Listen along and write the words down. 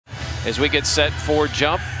as we get set for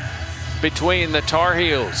jump between the Tar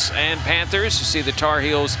Heels and Panthers. You see the Tar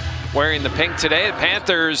Heels wearing the pink today. The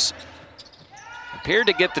Panthers appeared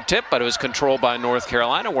to get the tip, but it was controlled by North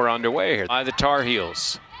Carolina. We're underway here by the Tar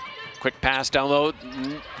Heels. Quick pass down low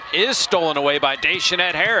is stolen away by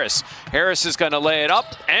Janelle Harris. Harris is going to lay it up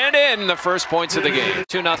and in, the first points of the game.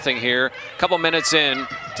 2-0 here. A couple minutes in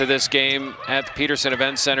to this game at the Peterson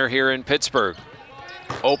Event Center here in Pittsburgh.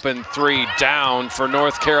 Open three down for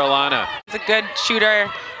North Carolina. He's a good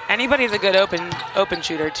shooter. Anybody's a good open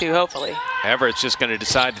shooter too, hopefully. Everett's just going to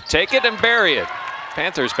decide to take it and bury it.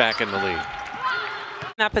 Panthers back in the lead.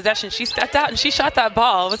 In that possession, she stepped out and she shot that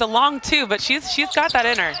ball. It was a long two, but she's got that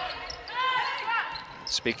in her.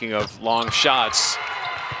 Speaking of long shots,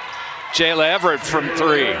 Jayla Everett from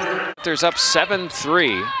three. There's up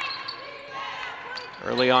 7-3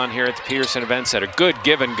 early on here at the Peterson Event Center. Good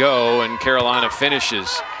give and go, and Carolina finishes.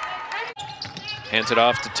 Hands it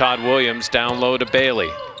off to Todd Williams, down low to Bailey.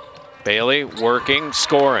 Bailey working,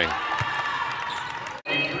 scoring.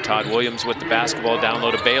 Todd Williams with the basketball, down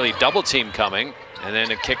low to Bailey. Double team coming, and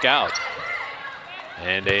then a kick out.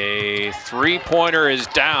 And a three-pointer is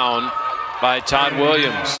down by Todd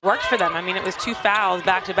Williams. Worked for them. I mean, it was 2 fouls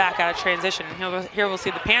back-to-back out of transition. Here we'll see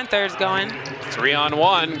the Panthers going.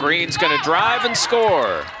 3-on-1. Green's going to drive and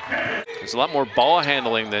score. There's a lot more ball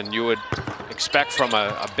handling than you would expect from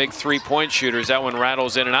a big three-point shooter as that one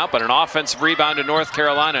rattles in and out, but an offensive rebound to North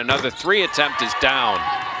Carolina. Another three attempt is down.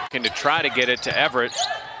 Looking to try to get it to Everett.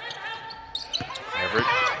 Everett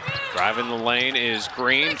driving the lane is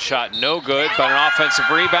Green. Shot no good, but an offensive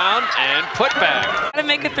rebound and put back. Got to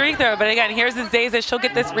make a three throw, but again, here's Zayza. She'll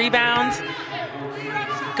get this rebound.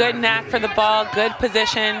 Good knack for the ball, good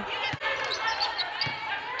position.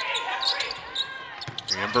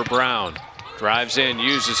 Amber Brown drives in,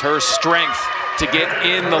 uses her strength to get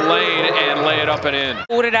in the lane and lay it up and in.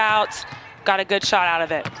 Pulled it out, got a good shot out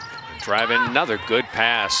of it. Drive in, another good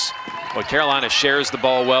pass. Well, Carolina shares the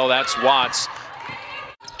ball well. That's Watts.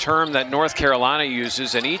 Term that North Carolina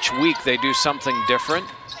uses, and each week they do something different.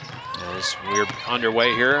 As we're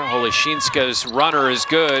underway here, Holishinska's runner is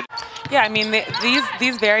good. Yeah, I mean,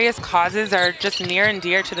 these various causes are just near and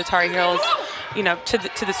dear to the Tar Heels, you know, to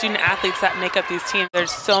the student athletes that make up these teams.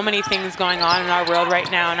 There's so many things going on in our world right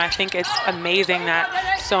now, and I think it's amazing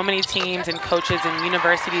that so many teams and coaches and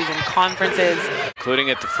universities and conferences, including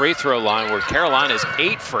at the free throw line where Carolina's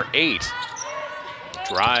 8 for 8.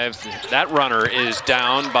 Drive, that runner is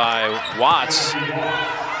down by Watts.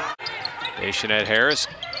 Janelle Harris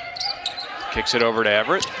kicks it over to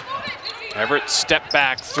Everett. Everett step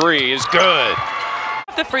back three is good.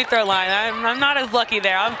 Off the free throw line, I'm not as lucky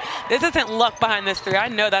there. This isn't luck behind this three. I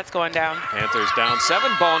know that's going down. Panthers down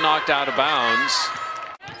 7, ball knocked out of bounds.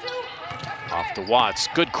 Off to Watts,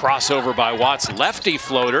 good crossover by Watts. Lefty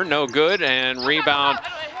floater, no good, and rebound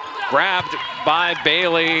grabbed by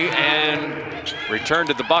Bailey and returned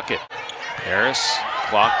to the bucket. Harris,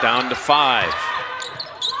 clock down to 5.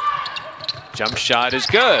 Jump shot is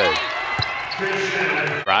good.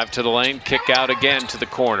 Drive to the lane, kick out again to the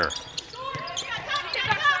corner.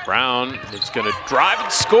 Brown is going to drive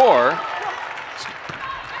and score.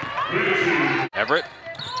 Everett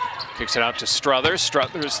kicks it out to Struthers.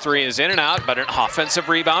 Struthers' three is in and out, but an offensive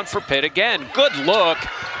rebound for Pitt again. Good look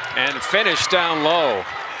and finish down low.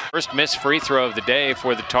 First missed free throw of the day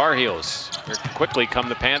for the Tar Heels. Here quickly come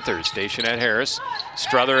the Panthers. Janelle Harris,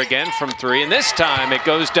 Struther again from 3, and this time it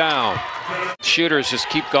goes down. Shooters just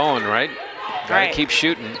keep going, right? Gotta keep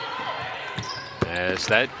shooting. As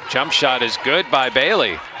that jump shot is good by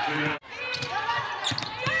Bailey.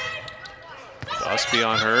 Busby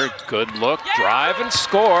on her, good look, drive and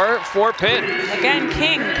score for Pitt. Again,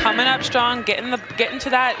 King coming up strong, getting to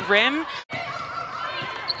that rim.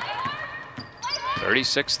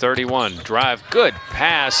 36-31, drive, good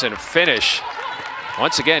pass and finish.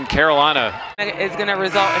 Once again, Carolina is going to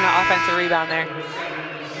result in an offensive rebound there.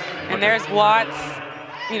 And there's Watts,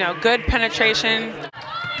 you know, good penetration.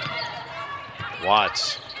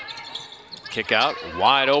 Watts, kick out,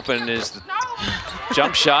 wide open is the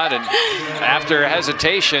jump shot, and after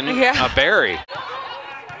hesitation, a bury.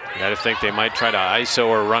 You gotta think they might try to ISO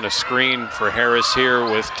or run a screen for Harris here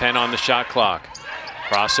with 10 on the shot clock.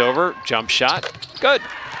 Crossover, jump shot, good.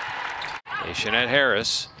 Janelle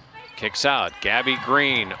Harris kicks out. Gabby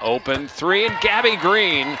Green, open three, and Gabby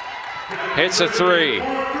Green hits a three.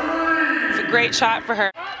 It's a great shot for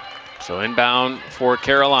her. So inbound for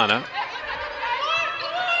Carolina.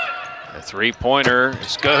 The three-pointer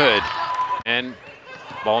is good. And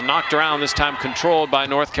ball knocked around, this time controlled by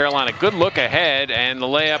North Carolina. Good look ahead, and the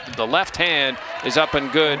layup, the left hand, is up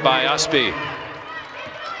and good by Usby.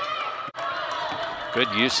 Good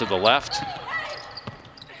use of the left.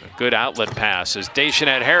 A good outlet pass as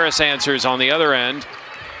Daishanette Harris answers on the other end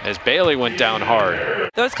as Bailey went down hard.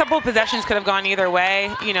 Those couple of possessions could have gone either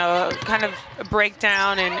way, you know, kind of a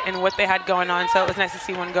breakdown in what they had going on. So it was nice to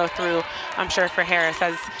see one go through, I'm sure, for Harris,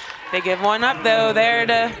 as they give one up, though, there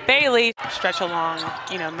to Bailey. Stretch along,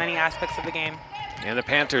 you know, many aspects of the game. And the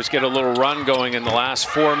Panthers get a little run going in the last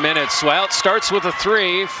 4 minutes. Well, it starts with a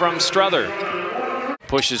 3 from Strother.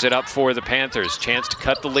 Pushes it up for the Panthers. Chance to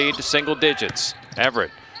cut the lead to single digits.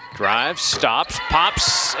 Everett drives, stops,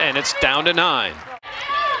 pops, and it's down to 9.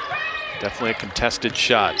 Definitely a contested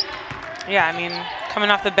shot. Yeah, I mean,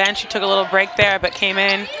 coming off the bench, she took a little break there, but came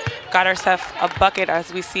in, got herself a bucket,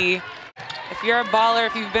 as we see. If you're a baller,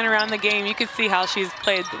 if you've been around the game, you can see how she's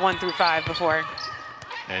played 1 through 5 before.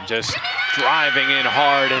 And just driving in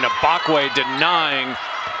hard, and Ibakwe denying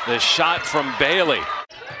the shot from Bailey.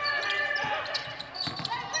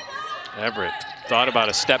 Everett thought about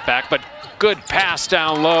a step back, but good pass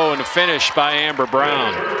down low and a finish by Amber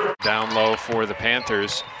Brown. Down low for the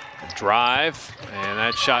Panthers. Drive, and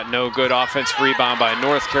that shot no good. Offensive rebound by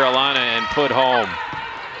North Carolina and put home.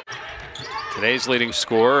 Today's leading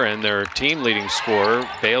scorer and their team leading scorer,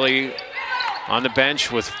 Bailey, on the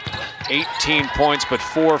bench with 18 points but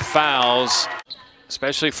 4 fouls,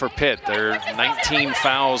 especially for Pitt. There are 19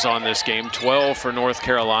 fouls on this game, 12 for North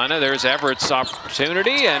Carolina. There's Everett's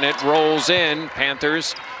opportunity, and it rolls in.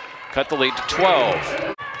 Panthers cut the lead to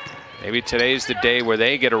 12. Maybe today's the day where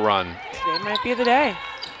they get a run. Today might be the day.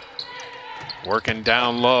 Working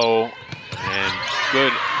down low, and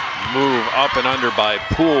good move up and under by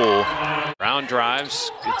Poole. Brown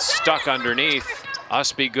drives, gets stuck underneath.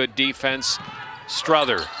 Usby, good defense.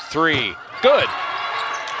 Strother, 3, good.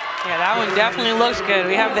 Yeah, that one definitely looks good.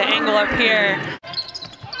 We have the angle up here.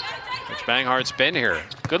 Coach Banghart's been here.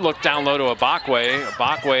 Good look down low to Ibakwe.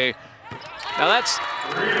 Ibakwe, now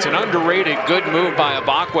it's an underrated good move by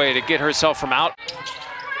Ibakwe to get herself from out.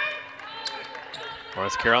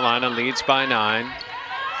 North Carolina leads by 9.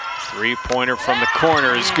 3-pointer from the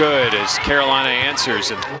corner is good as Carolina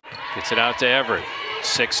answers and gets it out to Everett.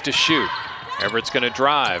 6 to shoot. Everett's going to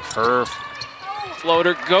drive. Her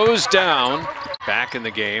floater goes down. Back in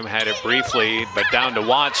the game, had it briefly, but down to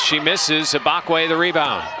Watts. She misses. Ibakwe the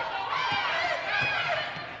rebound.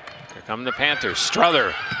 Here come the Panthers.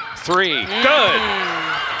 Strother, 3, good.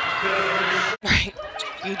 Right,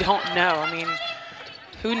 you don't know. I mean,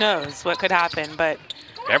 who knows what could happen, but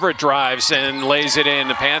Everett drives and lays it in.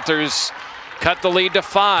 The Panthers cut the lead to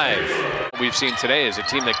 5. What we've seen today is a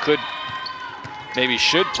team that could, maybe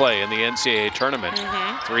should play in the NCAA tournament.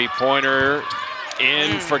 3-pointer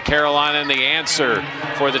in for Carolina, and the answer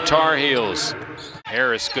for the Tar Heels.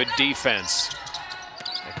 Harris, good defense.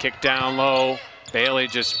 A kick down low. Bailey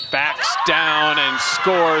just backs down and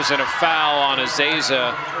scores, and a foul on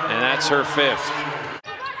Azeza, and that's her 5th.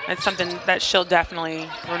 it's something that she'll definitely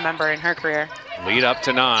remember in her career. Lead up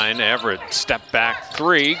to 9. Everett step back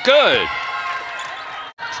 3. Good.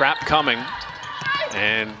 Trap coming.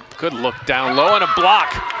 And good look down low and a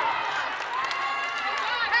block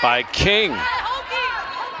by King.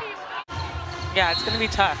 Yeah, it's going to be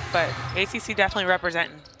tough, but ACC definitely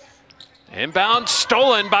representing. Inbound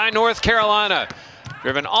stolen by North Carolina.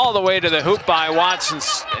 Driven all the way to the hoop by Watson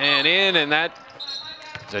and in, and that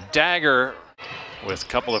is a dagger with a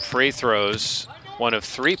couple of free throws. One of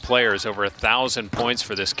 3 players over 1,000 points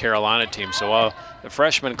for this Carolina team. So while the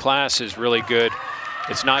freshman class is really good,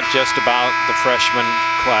 it's not just about the freshman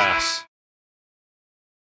class.